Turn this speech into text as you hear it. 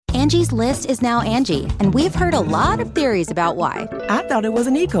Angie's List is now Angie, and we've heard a lot of theories about why. I thought it was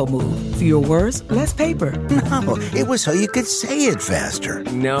an eco move. Fewer words, less paper. No, it was so you could say it faster.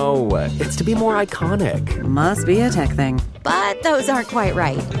 No, it's to be more iconic. Must be a tech thing. But those aren't quite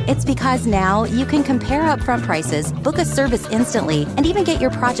right. It's because now you can compare upfront prices, book a service instantly, and even get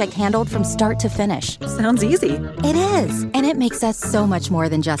your project handled from start to finish. Sounds easy. It is, and it makes us so much more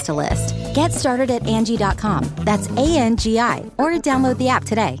than just a list. Get started at Angie.com. That's ANGI, or download the app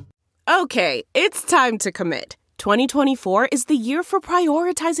today. Okay, it's time to commit. 2024 is the year for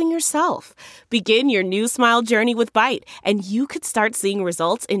prioritizing yourself. Begin your new smile journey with Byte, and you could start seeing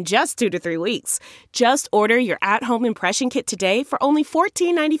results in just 2 to 3 weeks. Just order your at-home impression kit today for only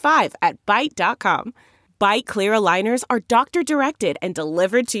 $14.95 at Byte.com. Byte Clear aligners are doctor-directed and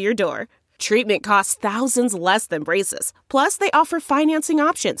delivered to your door. Treatment costs thousands less than braces. Plus, they offer financing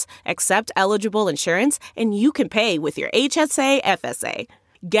options, accept eligible insurance, and you can pay with your HSA, FSA.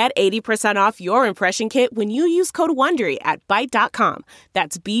 Get 80% off your impression kit when you use code WONDERY at Byte.com.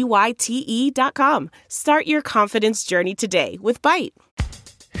 That's BYTE.com. Start your confidence journey today with Byte.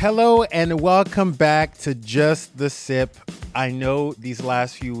 Hello and welcome back to Just the Sip. I know these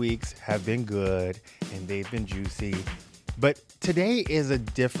last few weeks have been good and they've been juicy, but today is a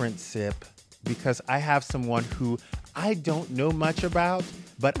different sip because I have someone who I don't know much about,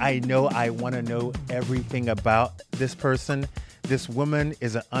 but I know I want to know everything about this person. This woman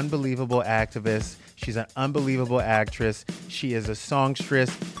is an unbelievable activist. She's an unbelievable actress. She is a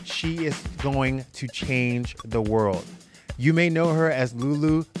songstress. She is going to change the world. You may know her as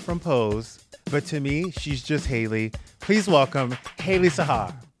Lulu from Pose, but to me, she's just Hailie. Please welcome Hailie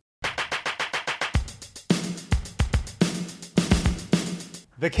Sahar.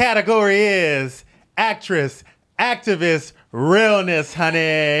 The category is actress, activist, realness,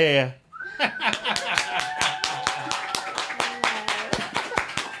 honey.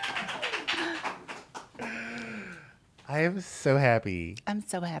 I am so happy. I'm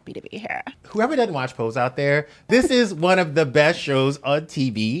so happy to be here. Whoever doesn't watch Pose out there, this is one of the best shows on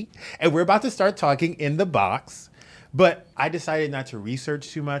TV. And we're about to start talking in the box. But I decided not to research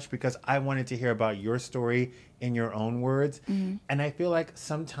too much because I wanted to hear about your story in your own words. Mm-hmm. And I feel like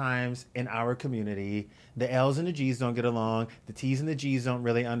sometimes in our community, the L's and the G's don't get along. The T's and the G's don't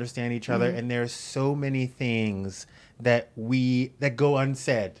really understand each other. And there's so many things that go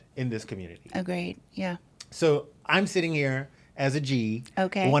unsaid in this community. Agreed. Yeah. So I'm sitting here as a G,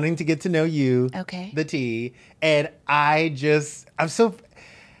 okay, wanting to get to know you, okay, the T, and it's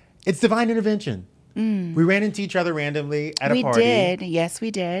divine intervention. We ran into each other randomly at a party. We did. Yes,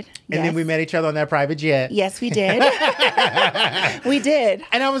 we did. And then we met each other on that private jet. Yes, we did. We did.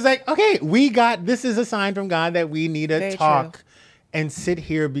 And I was like, okay, this is a sign from God that we need to talk and sit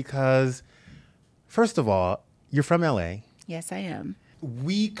here because, first of all, you're from LA. Yes, I am.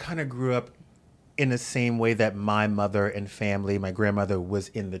 We kind of grew up in the same way that my mother and family, my grandmother was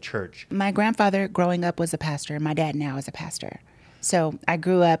in the church. My grandfather growing up was a pastor. My dad now is a pastor. So I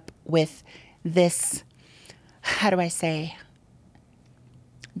grew up with this,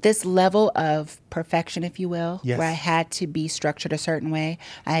 this level of perfection, if you will, yes, where I had to be structured a certain way.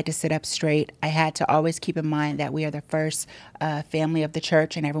 I had to sit up straight. I had to always keep in mind that we are the first family of the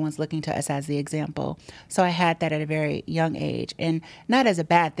church and everyone's looking to us as the example. So I had that at a very young age, and not as a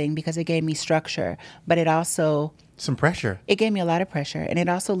bad thing because it gave me structure, but it also... Some pressure. It gave me a lot of pressure, and it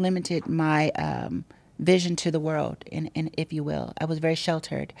also limited my vision to the world, and if you will. I was very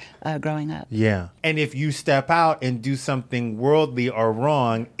sheltered growing up. Yeah. And if you step out and do something worldly or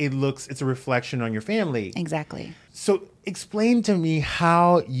wrong, it's a reflection on your family. Exactly. So explain to me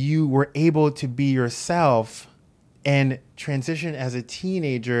how you were able to be yourself and transition as a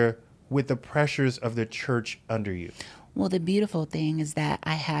teenager with the pressures of the church under you. Well, the beautiful thing is that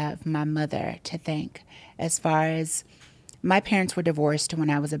I have my mother to thank. As far as my parents were divorced when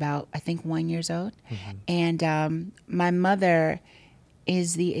I was about, I think, 1 year old. Mm-hmm. And my mother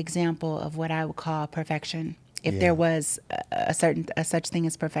is the example of what I would call perfection. If there was a such thing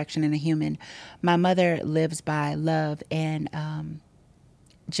as perfection in a human, my mother lives by love and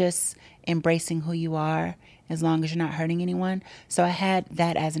just embracing who you are as long as you're not hurting anyone. So I had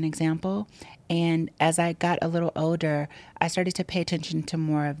that as an example. And as I got a little older, I started to pay attention to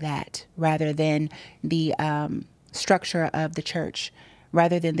more of that rather than the structure of the church,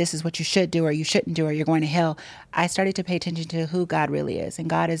 rather than this is what you should do or you shouldn't do or you're going to hell. I started to pay attention to who God really is, and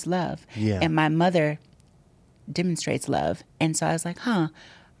God is love. Yeah. And my mother demonstrates love. And so I was like, I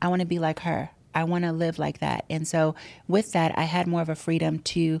want to be like her. I want to live like that. And so with that, I had more of a freedom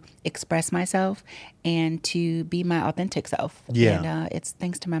to express myself and to be my authentic self. Yeah. And it's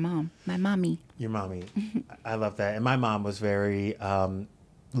thanks to my mom, my mommy. Your mommy. I love that. And my mom was very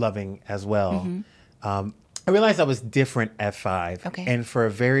loving as well. I realized I was different at 5. Okay. And for a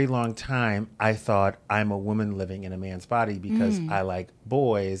very long time, I thought I'm a woman living in a man's body because I like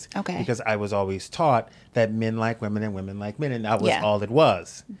boys. Okay. Because I was always taught that men like women and women like men. And that was Yeah. all it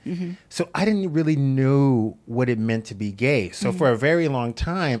was. So I didn't really know what it meant to be gay. So for a very long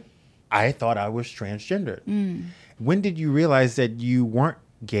time, I thought I was transgendered. When did you realize that you weren't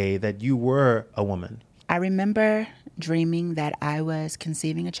gay, that you were a woman? I remember dreaming that I was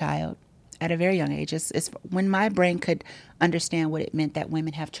conceiving a child at a very young age. It's when my brain could understand what it meant that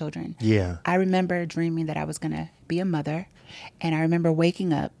women have children. Yeah. I remember dreaming that I was going to be a mother. And I remember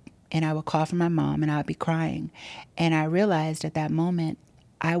waking up and I would call for my mom and I would be crying. And I realized at that moment,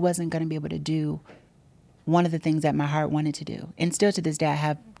 I wasn't going to be able to do one of the things that my heart wanted to do. And still to this day, I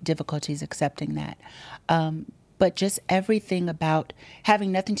have difficulties accepting that. But just everything about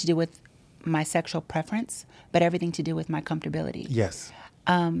having nothing to do with my sexual preference, but everything to do with my comfortability. Yes.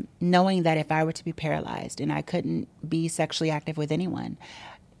 Knowing that if I were to be paralyzed and I couldn't be sexually active with anyone,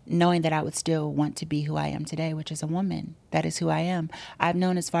 knowing that I would still want to be who I am today, which is a woman. That is who I am. I've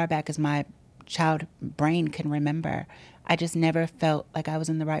known as far back as my child brain can remember. I just never felt like I was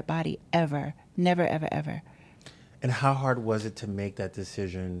in the right body, ever. Never, ever, ever. And how hard was it to make that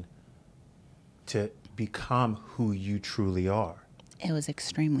decision to become who you truly are? It was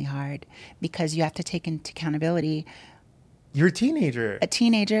extremely hard because you have to take into accountability. You're a teenager.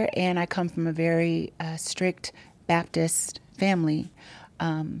 And I come from a very strict Baptist family.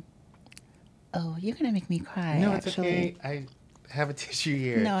 Oh, you're going to make me cry, No, it's actually. okay. I have a tissue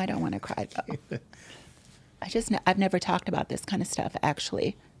here. No, I don't want to cry, though. I've never talked about this kind of stuff,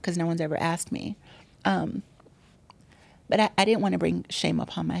 actually, because no one's ever asked me. But I didn't want to bring shame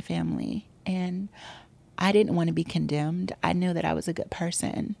upon my family. And I didn't want to be condemned. I knew that I was a good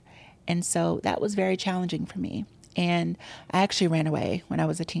person. And so that was very challenging for me. And I actually ran away when I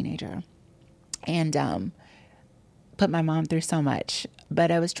was a teenager and put my mom through so much.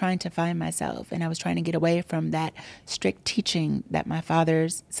 But I was trying to find myself, and I was trying to get away from that strict teaching that my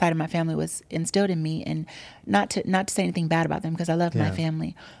father's side of my family was instilled in me. And not to say anything bad about them, because I love my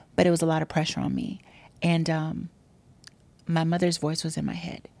family, but it was a lot of pressure on me. And my mother's voice was in my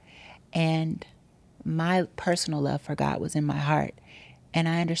head. And my personal love for God was in my heart. And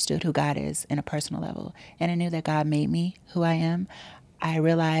I understood who God is in a personal level. And I knew that God made me who I am. I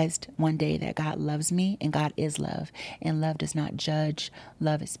realized one day that God loves me, and God is love. And love does not judge.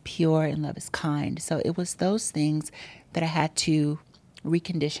 Love is pure, and love is kind. So it was those things that I had to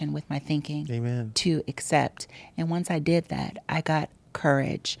recondition with my thinking. Amen. To accept. And once I did that, I got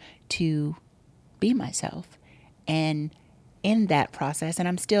courage to be myself. And in that process, and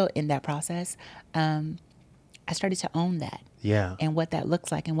I'm still in that process, I started to own that. Yeah. And what that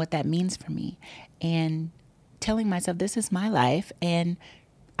looks like and what that means for me. And telling myself, this is my life, and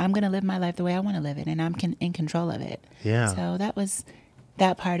I'm going to live my life the way I want to live it, and I'm in control of it. Yeah. So that was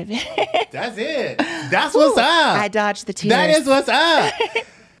that part of it. That's it. That's what's up. I dodged the tears. That is what's up.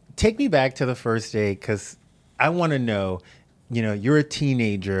 Take me back to the first day, because I want to know, you're a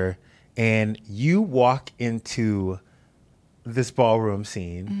teenager and you walk into this ballroom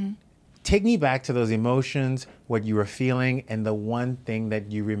scene. Mm-hmm. Take me back to those emotions, what you were feeling, and the one thing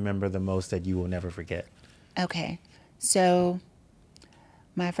that you remember the most that you will never forget. Okay. So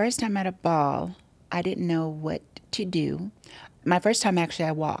my first time at a ball, I didn't know what to do. My first time, actually,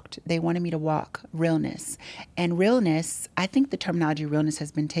 I walked. They wanted me to walk realness. And realness, I think the terminology realness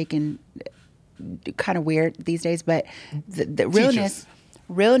has been taken kind of weird these days, but the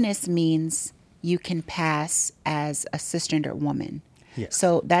realness means you can pass as a cisgender woman. Yes.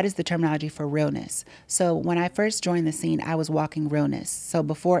 So that is the terminology for realness. So when I first joined the scene, I was walking realness. So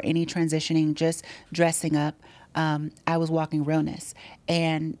before any transitioning, just dressing up, I was walking realness.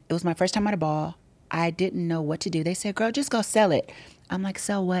 And it was my first time at a ball. I didn't know what to do. They said, girl, just go sell it. I'm like,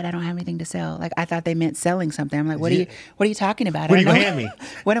 sell what? I don't have anything to sell. Like, I thought they meant selling something. I'm like, what are you talking about? What are you going to hand me?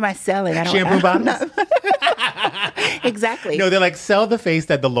 What am I selling? I don't Shampoo bottles? Exactly. No, they're like, sell the face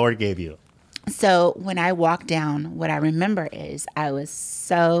that the Lord gave you. So when I walked down, what I remember is I was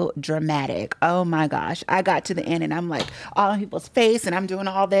so dramatic. Oh my gosh. I got to the end and I'm like all in people's face and I'm doing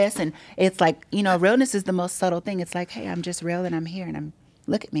all this. And it's like, realness is the most subtle thing. It's like, hey, I'm just real and I'm here and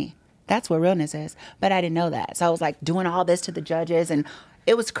look at me. That's what realness is. But I didn't know that. So I was like doing all this to the judges and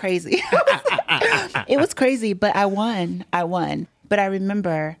it was crazy. It was crazy, but I won. But I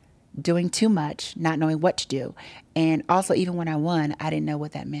remember doing too much, not knowing what to do. And also, even when I won, I didn't know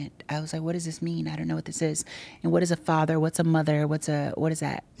what that meant. I was like, what does this mean? I don't know what this is. And what is a father? What's a mother? What is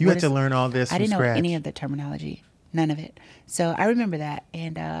that? You had to learn all this from I didn't scratch. know any of the terminology. None of it. So I remember that.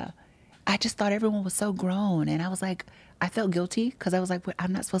 And I just thought everyone was so grown. And I was like, I felt guilty because I was like,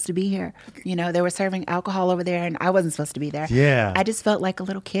 I'm not supposed to be here. You know, they were serving alcohol over there and I wasn't supposed to be there. Yeah. I just felt like a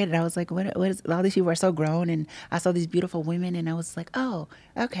little kid. And I was like, what is, all these people are so grown. And I saw these beautiful women and I was like, oh,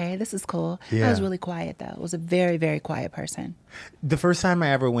 okay, this is cool. Yeah. I was really quiet though. I was a very, very quiet person. The first time I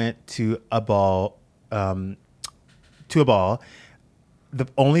ever went to a ball, the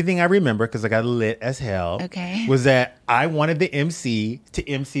only thing I remember, because I got lit as hell, was that I wanted the MC to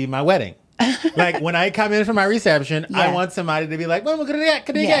MC my wedding. Like when I come in for my reception, I want somebody to be like,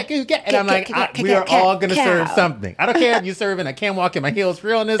 and I'm like, we are all going to serve something. I don't care if you're serving a can't walk in my heels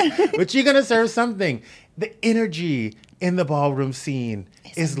realness, but you're going to serve something. The energy in the ballroom scene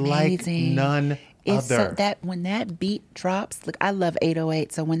is amazing. Like none other. So that when that beat drops, look, I love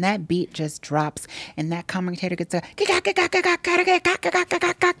 808. So when that beat just drops and that commentator gets a,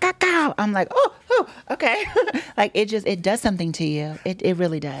 I'm like, oh, okay. Like it does something to you. It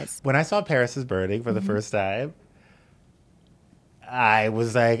really does. When I saw Paris is Burning for the first time, I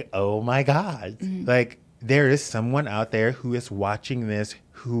was like, oh my God. Like there is someone out there who is watching this,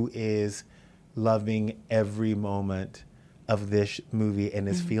 who is loving every moment of this movie and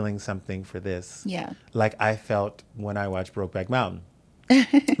is feeling something for this. Yeah. Like I felt when I watched Brokeback Mountain.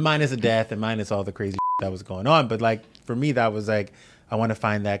 Minus the death and minus all the crazy that was going on. But like for me, that was like, I want to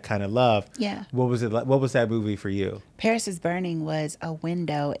find that kind of love. Yeah. What was it like? What was that movie for you? Paris is Burning was a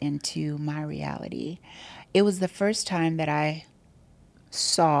window into my reality. It was the first time that I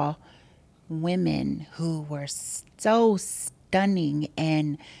saw women who were so stunning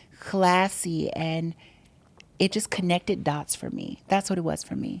and classy, and it just connected dots for me. That's what it was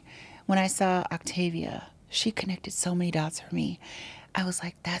for me. When I saw Octavia, she connected so many dots for me. I was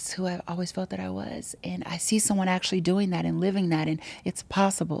like, that's who I always felt that I was. And I see someone actually doing that and living that, and it's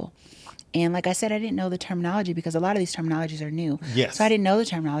possible. And like I said, I didn't know the terminology because a lot of these terminologies are new. Yes. So I didn't know the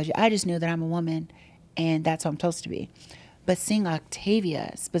terminology. I just knew that I'm a woman and that's what I'm supposed to be. But seeing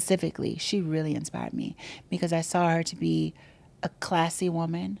Octavia specifically, she really inspired me because I saw her to be a classy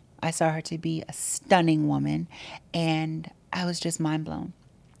woman. I saw her to be a stunning woman, and I was just mind blown.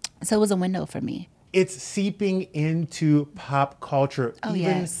 So it was a window for me. It's seeping into pop culture. Oh, Even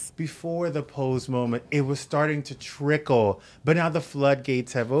yes. before the Pose moment, it was starting to trickle. But now the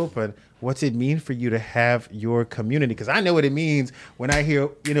floodgates have opened. What's it mean for you to have your community? Because I know what it means when I hear,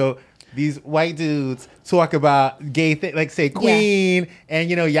 these white dudes talk about gay things, like say queen and,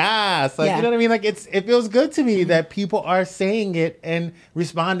 yas. Like, you know what I mean? Like it feels good to me that people are saying it and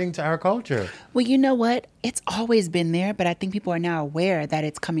responding to our culture. Well, you know what? It's always been there, but I think people are now aware that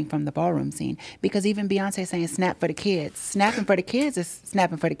it's coming from the ballroom scene because even Beyonce saying snap for the kids. Snapping for the kids is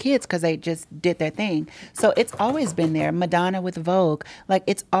snapping for the kids because they just did their thing. So it's always been there. Madonna with Vogue. Like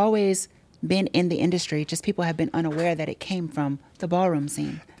it's always been in the industry. Just people have been unaware that it came from the ballroom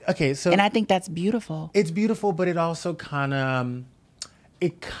scene. Okay, so and I think that's beautiful. It's beautiful, but it also kind of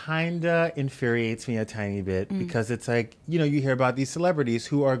infuriates me a tiny bit because it's like, you hear about these celebrities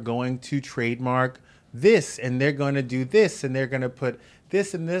who are going to trademark this and they're going to do this and they're going to put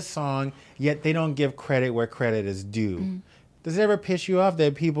this in this song, yet they don't give credit where credit is due. Does it ever piss you off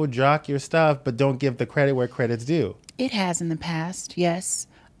that people jock your stuff but don't give the credit where credit's due? It has in the past, yes.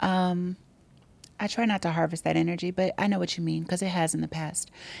 I try not to harvest that energy, but I know what you mean because it has in the past.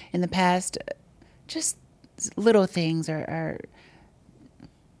 In the past, just little things are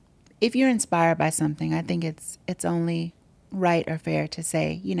if you're inspired by something, I think it's only right or fair to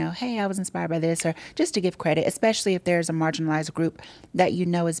say, hey, I was inspired by this, or just to give credit, especially if there's a marginalized group that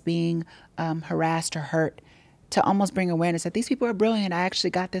is being harassed or hurt, to almost bring awareness that these people are brilliant. I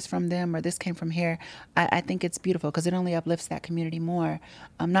actually got this from them, or this came from here. I think it's beautiful because it only uplifts that community more.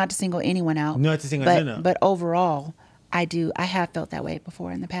 Not to single anyone out. Not to single, no. But overall, I have felt that way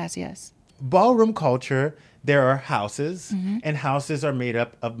before in the past, yes. Ballroom culture, there are houses, and houses are made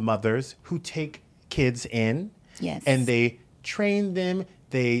up of mothers who take kids in, yes, and they train them,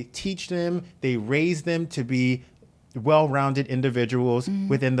 they teach them, they raise them to be well-rounded individuals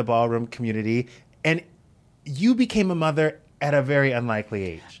within the ballroom community. And you became a mother at a very unlikely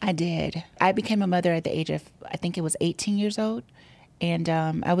age. I did. I became a mother at the age of, I think it was 18 years old. And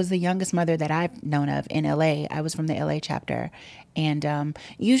I was the youngest mother that I've known of in LA. I was from the LA chapter. And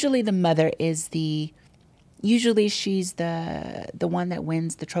usually the mother is usually she's the one that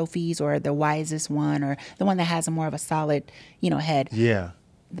wins the trophies, or the wisest one, or the one that has a more of a solid, head. Yeah.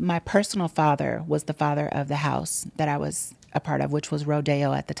 My personal father was the father of the house that I was a part of, which was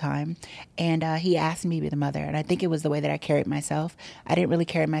Rodeo at the time. And he asked me to be the mother. And I think it was the way that I carried myself. I didn't really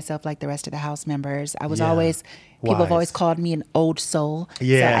carry myself like the rest of the house members. I was always, people have always called me an old soul.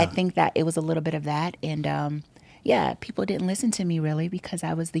 Yeah. So I think that it was a little bit of that. And yeah, people didn't listen to me really because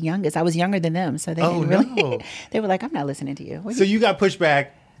I was the youngest. I was younger than them, so they didn't really. No. They were like, "I'm not listening to you." So you got pushed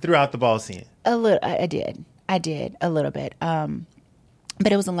back throughout the ball scene. A little, I did a little bit,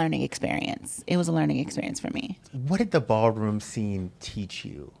 but it was a learning experience. It was a learning experience for me. What did the ballroom scene teach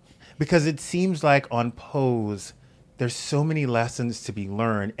you? Because it seems like on Pose, there's so many lessons to be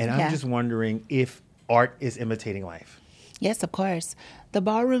learned, and I'm just wondering if art is imitating life. Yes, of course. The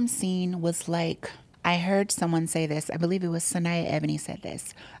ballroom scene was like, I heard someone say this. I believe it was Sanaya Ebony said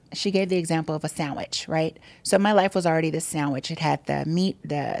this. She gave the example of a sandwich, right? So my life was already this sandwich. It had the meat,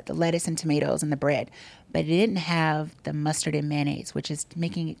 the lettuce and tomatoes and the bread, but it didn't have the mustard and mayonnaise, which is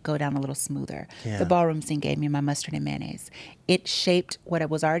making it go down a little smoother. Yeah. The ballroom scene gave me my mustard and mayonnaise. It shaped what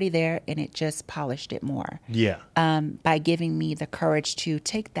was already there, and it just polished it more. Yeah. By giving me the courage to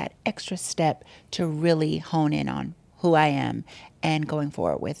take that extra step to really hone in on who I am and going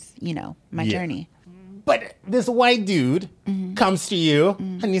forward with, my journey. But this white dude comes to you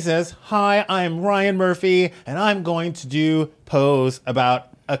and he says, "Hi, I'm Ryan Murphy, and I'm going to do Pose about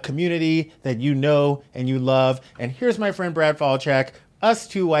a community that you know and you love. And here's my friend Brad Falchuk. Us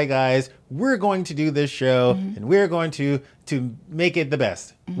two white guys, we're going to do this show and we're going to make it the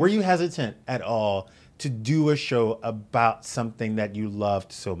best." Were you hesitant at all to do a show about something that you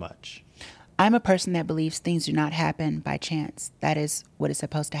loved so much? I'm a person that believes things do not happen by chance. That is what is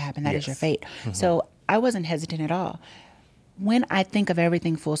supposed to happen. That is your fate. So I wasn't hesitant at all. When I think of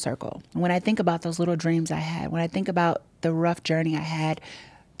everything full circle, when I think about those little dreams I had, when I think about the rough journey I had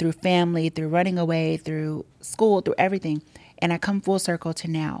through family, through running away, through school, through everything, and I come full circle to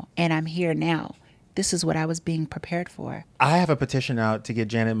now, and I'm here now, this is what I was being prepared for. I have a petition out to get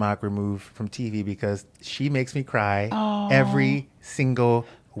Janet Mock removed from TV because she makes me cry every single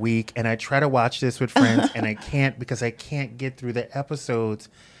week. And I try to watch this with friends and I can't because I can't get through the episodes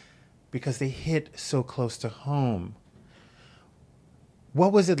because they hit so close to home.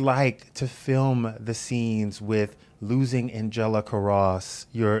 What was it like to film the scenes with losing Angelica Ross,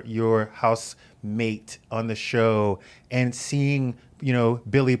 your housemate on the show, and seeing,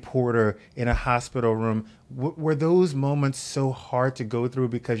 Billy Porter in a hospital room? Were those moments so hard to go through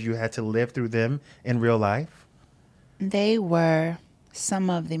because you had to live through them in real life? They were some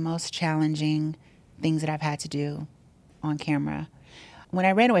of the most challenging things that I've had to do on camera. When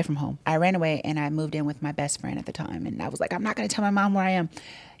I ran away from home, I ran away and I moved in with my best friend at the time. And I was like, I'm not going to tell my mom where I am.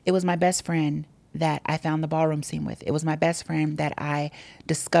 It was my best friend that I found the ballroom scene with. It was my best friend that I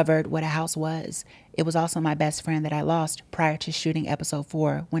discovered what a house was. It was also my best friend that I lost prior to shooting episode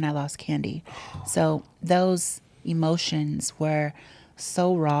 4 when I lost Candy. So those emotions were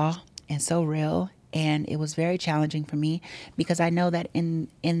so raw and so real. And it was very challenging for me because I know that in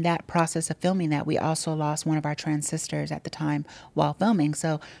that process of filming that, we also lost one of our trans sisters at the time while filming.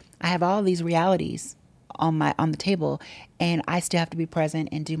 So I have all these realities on the table, and I still have to be present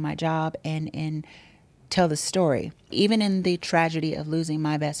and do my job and tell the story. Even in the tragedy of losing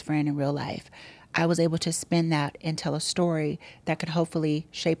my best friend in real life, I was able to spin that and tell a story that could hopefully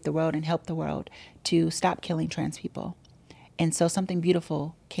shape the world and help the world to stop killing trans people. And so something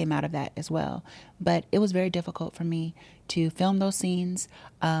beautiful came out of that as well. But it was very difficult for me to film those scenes.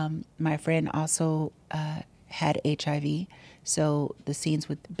 My friend also had HIV. So the scenes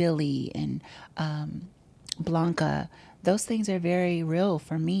with Billy and Blanca, those things are very real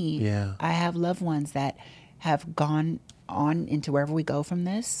for me. Yeah. I have loved ones that have gone on into wherever we go from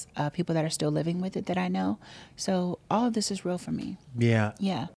this, people that are still living with it that I know. So all of this is real for me. Yeah.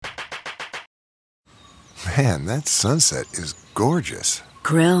 Yeah. Man, that sunset is gorgeous.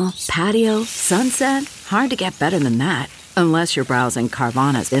 Grill, patio, sunset. Hard to get better than that. Unless you're browsing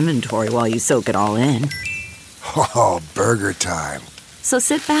Carvana's inventory while you soak it all in. Oh, burger time. So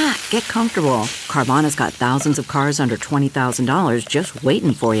sit back, get comfortable. Carvana's got thousands of cars under $20,000 just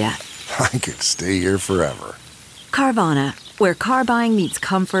waiting for you. I could stay here forever. Carvana, where car buying meets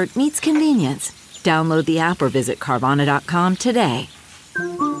comfort, meets convenience. Download the app or visit Carvana.com today.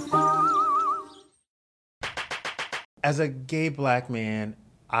 As a gay black man,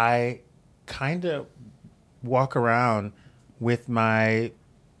 I kind of walk around with my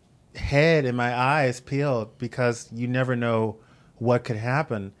head and my eyes peeled because you never know what could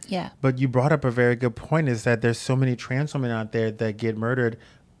happen. Yeah. But you brought up a very good point, is that there's so many trans women out there that get murdered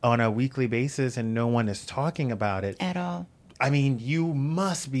on a weekly basis and no one is talking about it. At all. I mean, you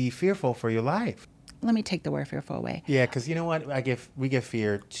must be fearful for your life. Let me take the word fearful away. Yeah, because you know what? We give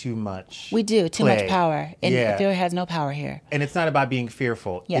fear too much. We do, too much power. And yeah. fear has no power here. And it's not about being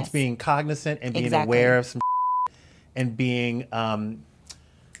fearful. Yes. It's being cognizant and being Exactly. aware of some and being aware.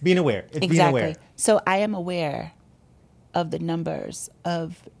 It's Exactly. being aware. So I am aware of the numbers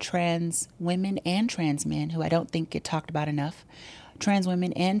of trans women and trans men, who I don't think get talked about enough, trans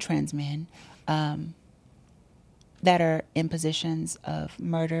women and trans men that are in positions of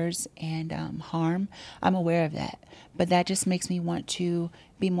murders and harm. I'm aware of that. But that just makes me want to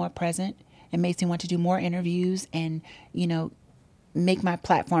be more present. It makes me want to do more interviews and, you know, make my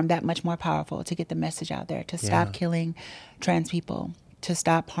platform that much more powerful to get the message out there, to stop killing trans people, to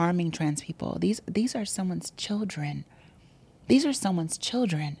stop harming trans people. These are someone's children. These are someone's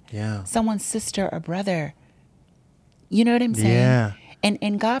children. Yeah. Someone's sister or brother. You know what I'm saying? Yeah.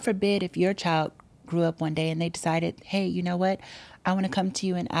 And God forbid if your child grew up one day and they decided, hey, you know what? I want to come to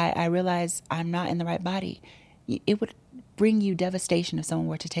you and I realize I'm not in the right body. It would bring you devastation if someone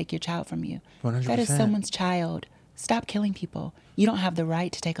were to take your child from you. 100%. That is someone's child. Stop killing people. You don't have the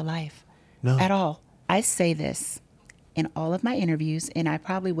right to take a life. No. At all. I say this in all of my interviews, and I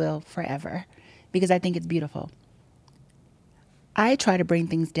probably will forever, because I think it's beautiful. I try to bring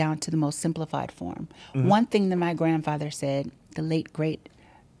things down to the most simplified form. Mm-hmm. One thing that my grandfather said, the late, great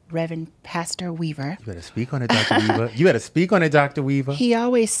Reverend Pastor Weaver. You better speak on it, Dr. Weaver. You better speak on it, Dr. Weaver. He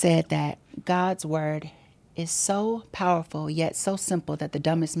always said that God's word is so powerful, yet so simple that the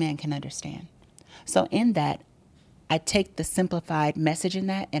dumbest man can understand. So in that, I take the simplified message in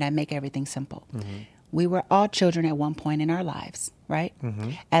that and I make everything simple. Mm-hmm. We were all children at one point in our lives, right?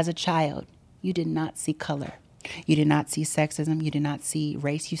 Mm-hmm. As a child, you did not see color. You did not see sexism. You did not see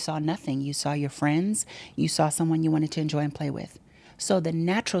race. You saw nothing. You saw your friends. You saw someone you wanted to enjoy and play with. So the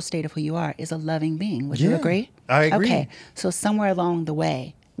natural state of who you are is a loving being. Would you agree? I agree. Okay. So somewhere along the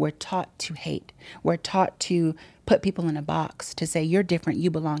way, we're taught to hate. We're taught to put people in a box, to say, you're different, you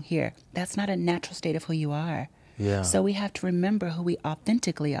belong here. That's not a natural state of who you are. Yeah. So we have to remember who we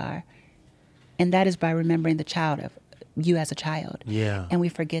authentically are. And that is by remembering the child of you as a child. Yeah. And we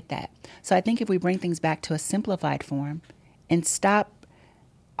forget that. So I think if we bring things back to a simplified form and stop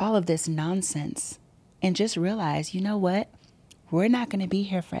all of this nonsense and just realize, you know what? We're not going to be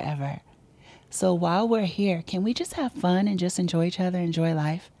here forever. So while we're here, can we just have fun and just enjoy each other, enjoy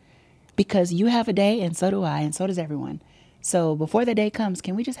life? Because you have a day and so do I and so does everyone. So before the day comes,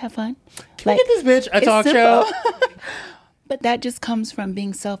 can we just have fun? Can we get this bitch a talk show? But that just comes from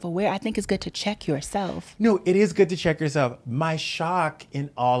being self-aware. I think it's good to check yourself. No, it is good to check yourself. My shock in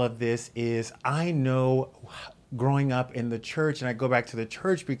all of this is I know growing up in the church, and I go back to the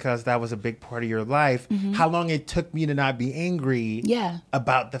church because that was a big part of your life, how long it took me to not be angry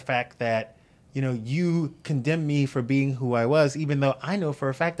about the fact that, you know, you condemned me for being who I was, even though I know for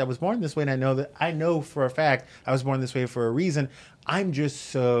a fact I was born this way. And I know for a fact I was born this way for a reason. I'm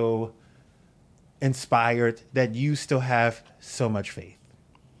just so inspired that you still have so much faith.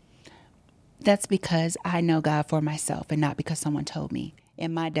 That's because I know God for myself and not because someone told me.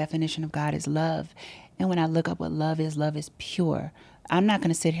 And my definition of God is love. And when I look up what love is pure. I'm not going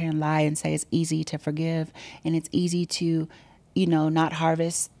to sit here and lie and say it's easy to forgive and it's easy to, you know, not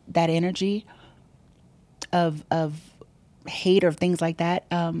harvest that energy of hate or things like that.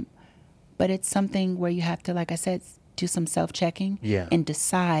 But it's something where you have to, like I said, do some self-checking and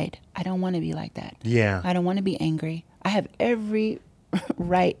decide, I don't want to be like that. Yeah. I don't want to be angry. I have every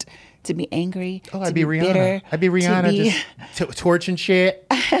right to be angry. Oh, I'd be Rihanna. Bitter, I'd be Rihanna just torching shit,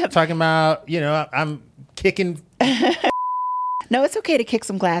 talking about, you know, I'm kicking. No, it's okay to kick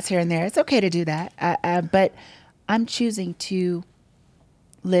some glass here and there. It's okay to do that. But I'm choosing to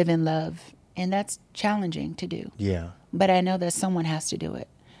live in love, and that's challenging to do. Yeah. But I know that someone has to do it.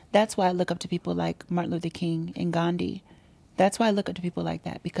 That's why I look up to people like Martin Luther King and Gandhi. That's why I look up to people like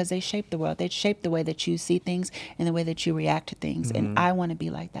that, because they shape the world. They shape the way that you see things and the way that you react to things. Mm-hmm. And I want to be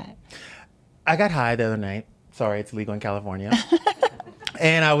like that. I got high the other night. Sorry, it's illegal in California.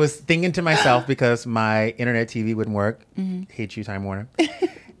 And I was thinking to myself, because my internet TV wouldn't work. Mm-hmm. Hate you, Time Warner.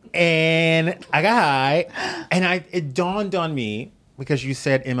 And I got high, and it dawned on me, because you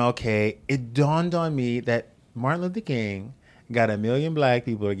said MLK, it dawned on me that Martin Luther King got 1 million black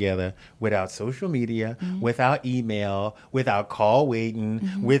people together without social media, without email, without call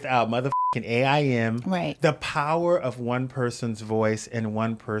waiting, without motherfucking AIM. Right. The power of one person's voice and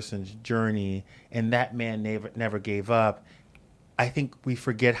one person's journey, and that man never gave up. I think we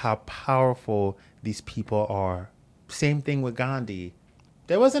forget how powerful these people are. Same thing with Gandhi.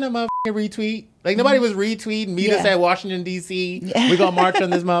 There wasn't a motherfucking retweet. Like, nobody was retweeting, meet us at Washington, D.C. Yeah. We gonna march on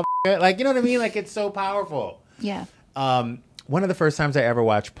this motherfucker. Like, you know what I mean? Like, it's so powerful. Yeah. One of the first times I ever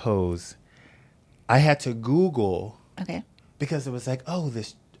watched Pose, I had to Google. Okay. Because it was like, all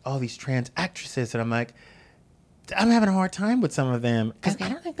these trans actresses. And I'm like, I'm having a hard time with some of them. Because I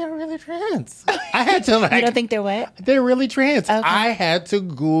don't think they're really trans. I had to You don't think they're what? They're really trans. Okay. I had to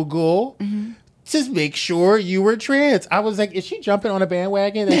Google to make sure you were trans. I was like, is she jumping on a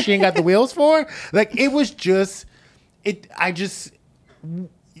bandwagon that she ain't got the wheels for? Like, it was just,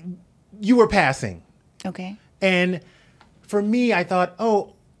 you were passing. Okay. And for me, I thought,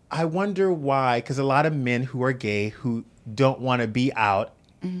 oh, I wonder why, because a lot of men who are gay who don't want to be out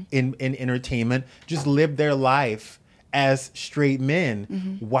in entertainment just live their life as straight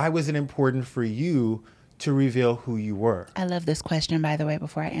men. Why was it important for you to reveal who you were? I love this question, by the way,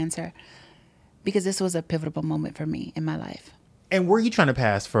 before I answer, because this was a pivotal moment for me in my life. And were you trying to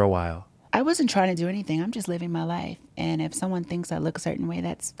pass for a while? I wasn't trying to do anything. I'm just living my life. And if someone thinks I look a certain way,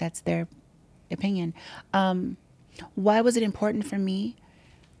 that's their opinion. Why was it important for me?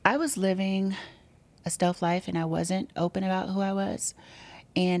 I was living a stealth life and I wasn't open about who I was.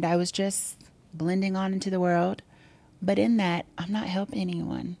 And I was just blending on into the world. But in that, I'm not helping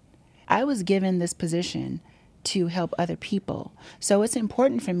anyone. I was given this position to help other people. So it's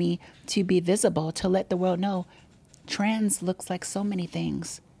important for me to be visible, to let the world know trans looks like so many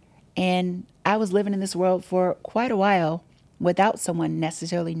things. And I was living in this world for quite a while without someone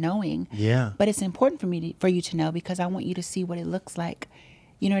necessarily knowing. Yeah. But it's important for you to know, because I want you to see what it looks like.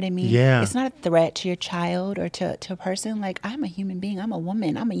 You know what I mean? Yeah. It's not a threat to your child or to a person. Like, I'm a human being. I'm a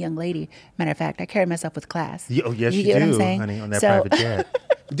woman. I'm a young lady. Matter of fact, I carry myself with class. Oh, yes, you get do, what I'm saying? honey, on that private jet.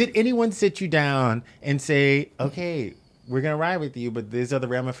 Did anyone sit you down and say, okay, we're going to ride with you, but these are the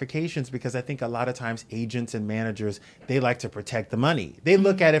ramifications? Because I think a lot of times agents and managers, they like to protect the money. They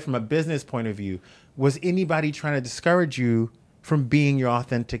look at it from a business point of view. Was anybody trying to discourage you from being your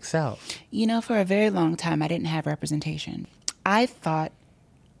authentic self? You know, for a very long time, I didn't have representation. I thought,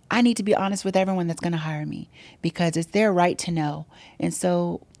 I need to be honest with everyone that's going to hire me, because it's their right to know. And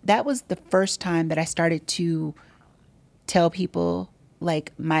so that was the first time that I started to tell people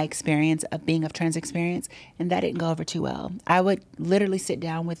like my experience of being of trans experience, and that didn't go over too well. I would literally sit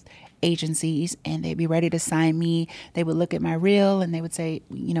down with agencies and they'd be ready to sign me. They would look at my reel and they would say,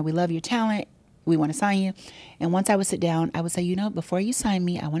 you know, we love your talent. We want to sign you. And once I would sit down, I would say, you know, before you sign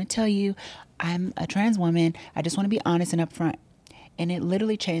me, I want to tell you I'm a trans woman. I just want to be honest and upfront. And it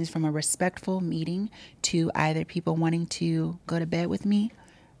literally changed from a respectful meeting to either people wanting to go to bed with me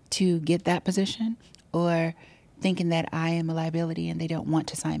to get that position, or thinking that I am a liability and they don't want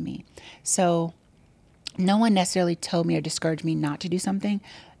to sign me. So no one necessarily told me or discouraged me not to do something.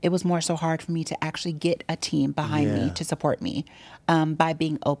 It was more so hard for me to actually get a team behind me to support me by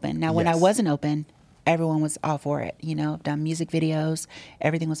being open. Now, when I wasn't open, everyone was all for it. You know, I've done music videos.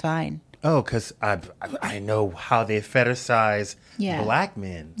 Everything was fine. Oh, because I know how they fetishize black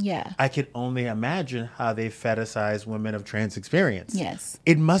men. Yeah. I could only imagine how they fetishize women of trans experience. Yes.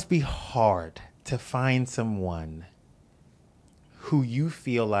 It must be hard to find someone who you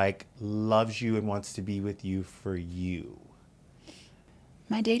feel like loves you and wants to be with you for you.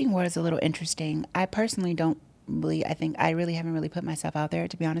 My dating world is a little interesting. I personally I think I really haven't really put myself out there,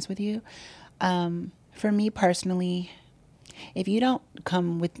 to be honest with you. For me personally, if you don't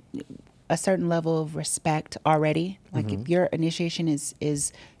come with a certain level of respect already, like if your initiation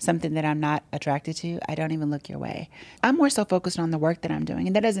is something that I'm not attracted to, I don't even look your way. I'm more so focused on the work that I'm doing.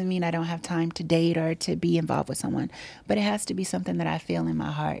 And that doesn't mean I don't have time to date or to be involved with someone, but it has to be something that I feel in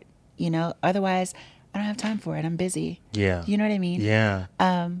my heart, you know? Otherwise, I don't have time for it. I'm busy. Yeah. You know what I mean? Yeah.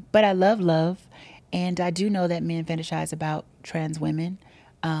 But I love, and I do know that men fetishize about trans women.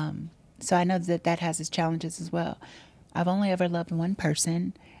 So I know that has its challenges as well. I've only ever loved one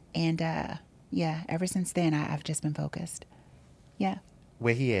person. And, ever since then, I've just been focused. Yeah.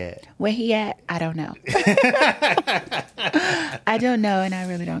 Where he at? Where he at? I don't know. I don't know, and I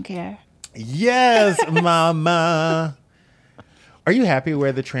really don't care. Yes, mama. Are you happy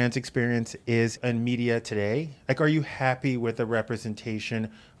where the trans experience is in media today? Like, are you happy with the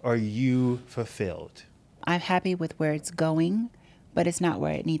representation? Are you fulfilled? I'm happy with where it's going, but it's not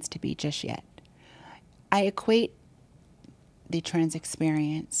where it needs to be just yet. I equate the trans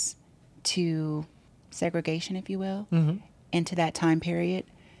experience to segregation, if you will, into that time period.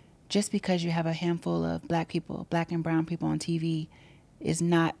 Just because you have a handful of black people, black and brown people on TV does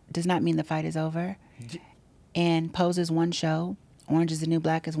not mean the fight is over. And Pose is one show, Orange is the New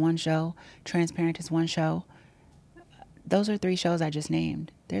Black is one show, Transparent is one show. Those are 3 shows I just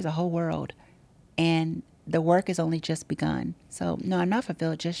named. There's a whole world. And the work has only just begun. So no, I'm not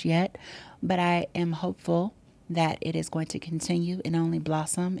fulfilled just yet, but I am hopeful that it is going to continue and only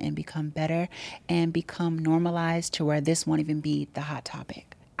blossom and become better and become normalized to where this won't even be the hot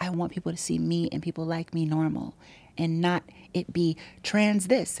topic. I want people to see me and people like me normal, and not it be trans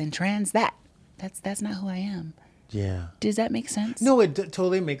this and trans that. That's not who I am. Yeah. Does that make sense? No, it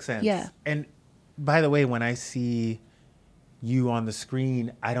totally makes sense. Yeah. And by the way, when I see you on the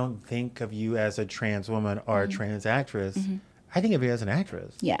screen, I don't think of you as a trans woman or a trans actress. I think of you as an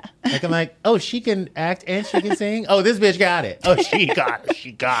actress. Yeah. Like, I'm like, oh, she can act and she can sing. Oh, this bitch got it. Oh, she got it.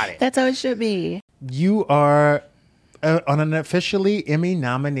 She got it. That's how it should be. You are on an officially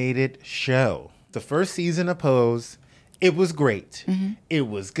Emmy-nominated show. The first season of Pose, it was great. It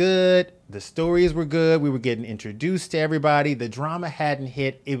was good. The stories were good. We were getting introduced to everybody. The drama hadn't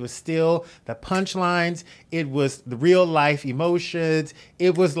hit. It was still the punchlines. It was the real life emotions.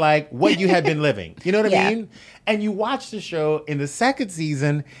 It was like what you had been living. You know what I mean? And you watch the show in the second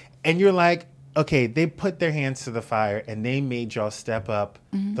season and you're like, okay, they put their hands to the fire and they made y'all step up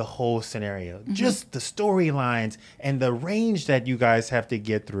the whole scenario. Just the storylines and the range that you guys have to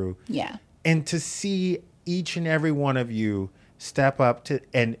get through. Yeah. And to see each and every one of you step up to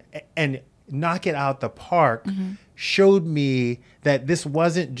and knock it out the park showed me that this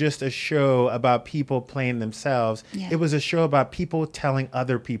wasn't just a show about people playing themselves. It was a show about people telling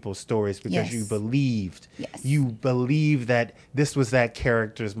other people's stories because you believed. You believed that this was that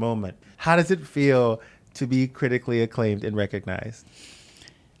character's moment. How does it feel to be critically acclaimed and recognized?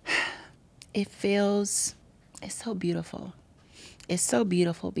 It's so beautiful. It's so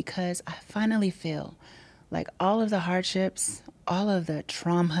beautiful because I finally feel like all of the hardships, all of the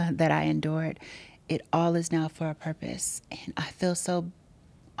trauma that I endured, it all is now for a purpose. And I feel so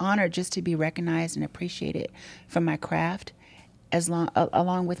honored just to be recognized and appreciated for my craft,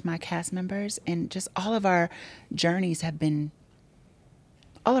 along with my cast members. And just all of our journeys have been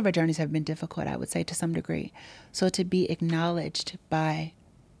difficult, I would say, to some degree. So to be acknowledged by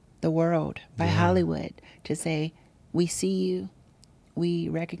the world, by Hollywood, to say, we see you, we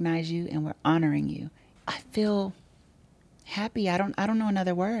recognize you, and we're honoring you. I feel happy. I don't know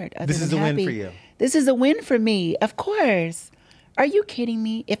another word. This is a win for you. This is a win for me, of course. Are you kidding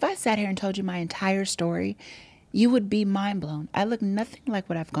me? If I sat here and told you my entire story, you would be mind blown. I look nothing like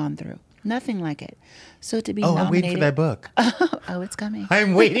what I've gone through. Nothing like it. So to be nominated. I'm waiting for that book. Oh, it's coming.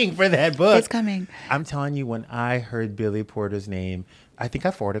 I'm waiting for that book. It's coming. I'm telling you, when I heard Billy Porter's name, I think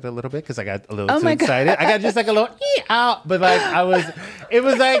I farted a little bit because I got a little too excited. I got just like a little out, but like it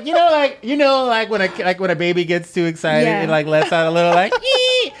was like like when a baby gets too excited and like lets out a little like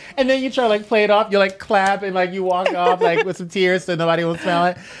and then you try to like play it off. You like clap and like you walk off like with some tears so nobody will smell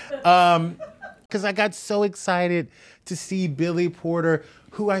it. Because I got so excited to see Billy Porter,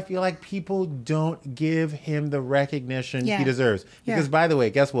 who I feel like people don't give him the recognition he deserves. Because by the way,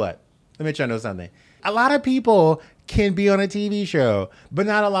 guess what? Let me let y'all know something. A lot of people can be on a TV show, but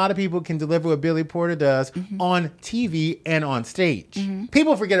not a lot of people can deliver what Billy Porter does on TV and on stage.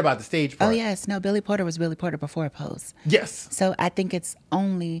 People forget about the stage part. Oh, yes. No, Billy Porter was Billy Porter before Pose. Yes. So I think it's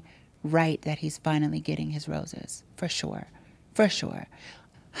only right that he's finally getting his roses. For sure. For sure.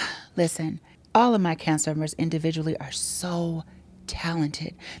 Listen, all of my cast members individually are so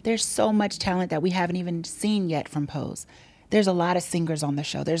talented. There's so much talent that we haven't even seen yet from Pose. There's a lot of singers on the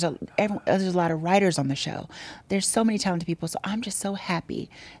show. There's a lot of writers on the show. There's so many talented people. So I'm just so happy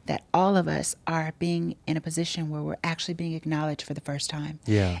that all of us are being in a position where we're actually being acknowledged for the first time.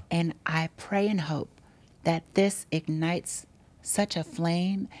 Yeah. And I pray and hope that this ignites such a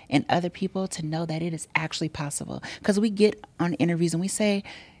flame in other people to know that it is actually possible. Because we get on interviews and we say,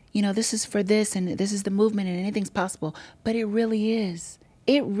 this is for this and this is the movement and anything's possible. But it really is.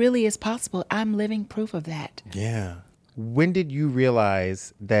 It really is possible. I'm living proof of that. Yeah. When did you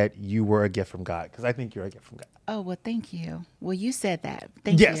realize that you were a gift from God? Because I think you're a gift from God. Oh, well, thank you. Well, you said that.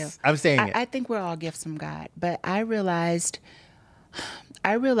 Thank you. Yes, I'm saying it. I think we're all gifts from God. But I realized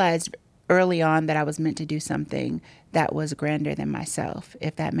early on that I was meant to do something that was grander than myself,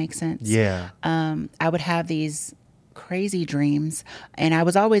 if that makes sense. Yeah. I would have these crazy dreams, and I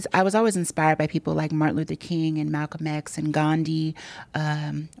was always inspired by people like Martin Luther King and Malcolm X and Gandhi,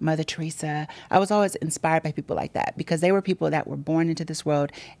 Mother Teresa. I was always inspired by people like that because they were people that were born into this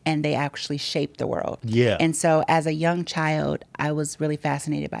world and they actually shaped the world. Yeah. And so as a young child, I was really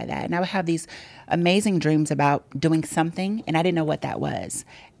fascinated by that, and I would have these amazing dreams about doing something, and I didn't know what that was.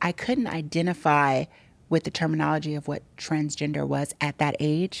 I couldn't identify with the terminology of what transgender was at that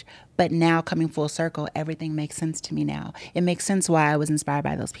age. But now coming full circle, everything makes sense to me now. It makes sense why I was inspired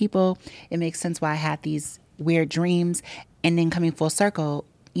by those people. It makes sense why I had these weird dreams. And then coming full circle,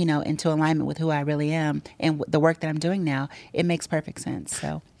 into alignment with who I really am and the work that I'm doing now, it makes perfect sense.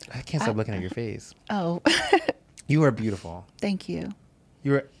 So I can't stop looking at your face. Oh. You are beautiful. Thank you.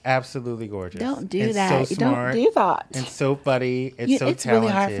 You're absolutely gorgeous. Don't do and that. So smart. Don't do that. And so funny. And so it's talented.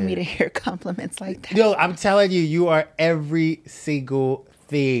 really hard for me to hear compliments like that. No, I'm telling you, you are every single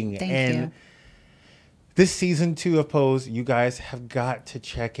thing. Thank you. This season 2 of Pose, you guys have got to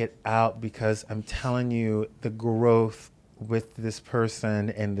check it out because I'm telling you, the growth with this person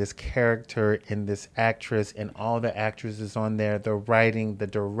and this character and this actress and all the actresses on there, the writing, the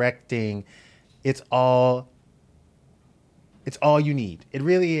directing, it's all you need. It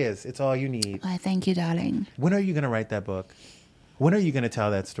really is. It's all you need. Well, thank you, darling. When are you going to write that book? When are you going to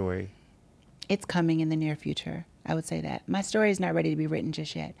tell that story? It's coming in the near future. I would say that. My story is not ready to be written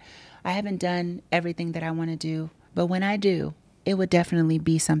just yet. I haven't done everything that I want to do, but when I do, it would definitely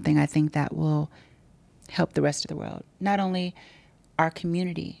be something I think that will help the rest of the world. Not only our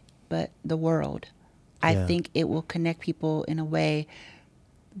community, but the world. I think it will connect people in a way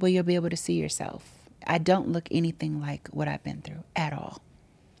where you'll be able to see yourself. I don't look anything like what I've been through at all.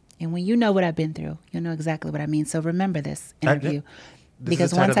 And when you know what I've been through, you'll know exactly what I mean. So remember this interview.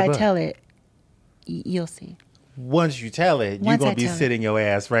 Because once I tell it, you'll see. Once you tell it, you're going to be sitting your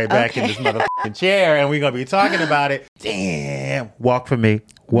ass right back in this motherfucking chair, and we're going to be talking about it. Damn. Walk for me.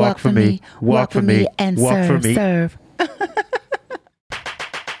 Walk for me. Walk for me. And walk serve, for me. serve.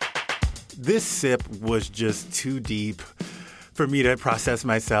 This sip was just too deep for me to process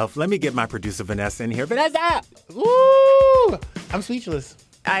myself. Let me get my producer, Vanessa, in here. Vanessa! Woo! I'm speechless.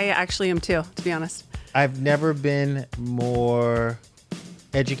 I actually am too, to be honest. I've never been more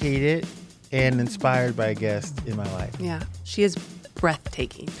educated and inspired by a guest in my life. Yeah, she is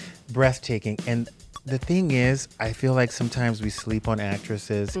breathtaking. Breathtaking. And the thing is, I feel like sometimes we sleep on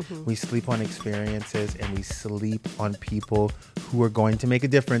actresses, we sleep on experiences, and we sleep on people who are going to make a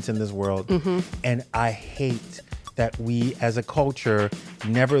difference in this world. And I hate that we as a culture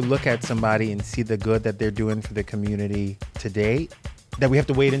never look at somebody and see the good that they're doing for the community today, that we have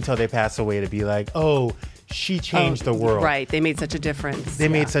to wait until they pass away to be like, oh, she changed the world. Right. They made such a difference. They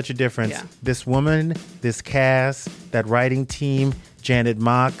made such a difference. Yeah. This woman, this cast, that writing team, Janet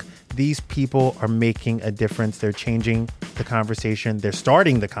Mock, these people are making a difference. They're changing the conversation. They're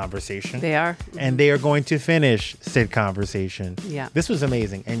starting the conversation. They are. And they are going to finish said conversation. Yeah. This was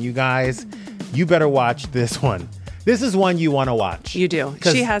amazing. And you guys, you better watch this one. This is one you want to watch. You do.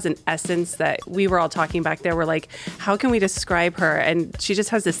 She has an essence that we were all talking back there. We're like, how can we describe her? And she just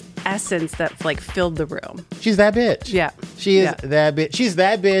has this essence that like filled the room. She's that bitch. Yeah. She is that bitch. She's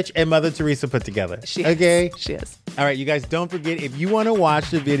that bitch and Mother Teresa put together. She is. She is. All right, you guys, don't forget, if you want to watch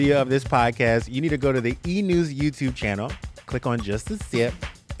the video of this podcast, you need to go to the E! News YouTube channel, click on Just a Sip,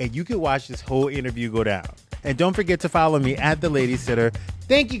 and you can watch this whole interview go down. And don't forget to follow me at The Lady Sitter.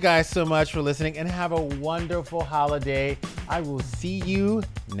 Thank you guys so much for listening and have a wonderful holiday. I will see you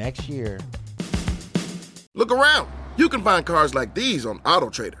next year. Look around. You can find cars like these on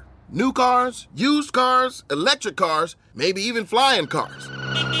AutoTrader. New cars, used cars, electric cars, maybe even flying cars.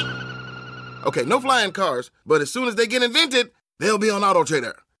 Okay, no flying cars, but as soon as they get invented, they'll be on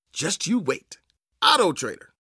AutoTrader. Just you wait. AutoTrader.